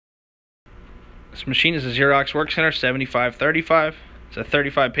This machine is a Xerox Workcentre 7535. It's a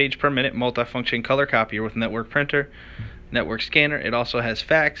 35 page per minute multifunction color copier with network printer, network scanner. It also has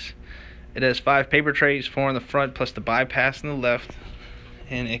fax. It has 5 paper trays, 4 on the front plus the bypass on the left.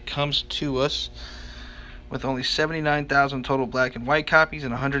 And it comes to us with only 79,000 total black and white copies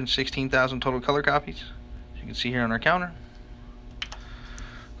and 116,000 total color copies. As you can see here on our counter.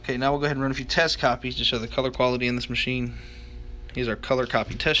 Okay, now we'll go ahead and run a few test copies to show the color quality in this machine. Here's our color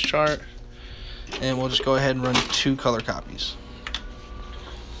copy test chart. And we'll just go ahead and run 2 color copies.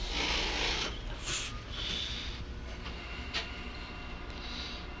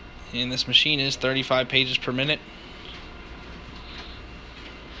 And this machine is 35 pages per minute.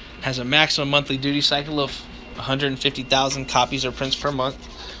 Has a maximum monthly duty cycle of 150,000 copies or prints per month,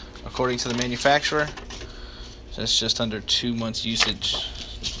 according to the manufacturer. So it's just under 2 months usage.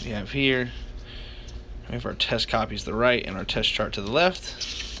 We have here, we have our test copies to the right and our test chart to the left.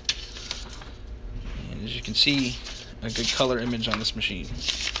 And as you can see, a good color image on this machine.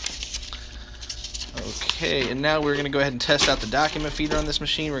 Okay, and now we're going to go ahead and test out the document feeder on this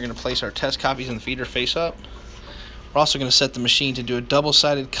machine. We're going to place our test copies in the feeder face up. We're also going to set the machine to do a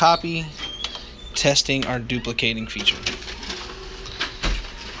double-sided copy, testing our duplicating feature.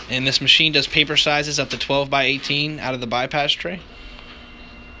 And this machine does paper sizes up to 12 by 18 out of the bypass tray.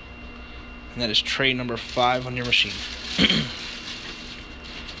 And that is tray number 5 on your machine.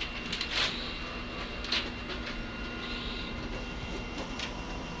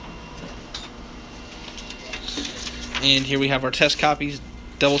 And here we have our test copies,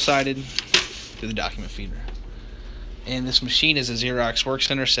 double-sided, to the document feeder. And this machine is a Xerox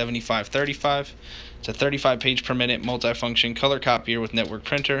Workcentre 7535. It's a 35 page per minute multifunction color copier with network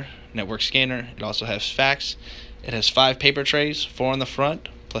printer, network scanner. It also has fax. It has 5 paper trays, 4 on the front,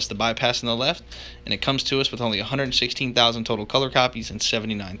 plus the bypass on the left. And it comes to us with only 116,000 total color copies and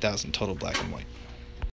 79,000 total black and white.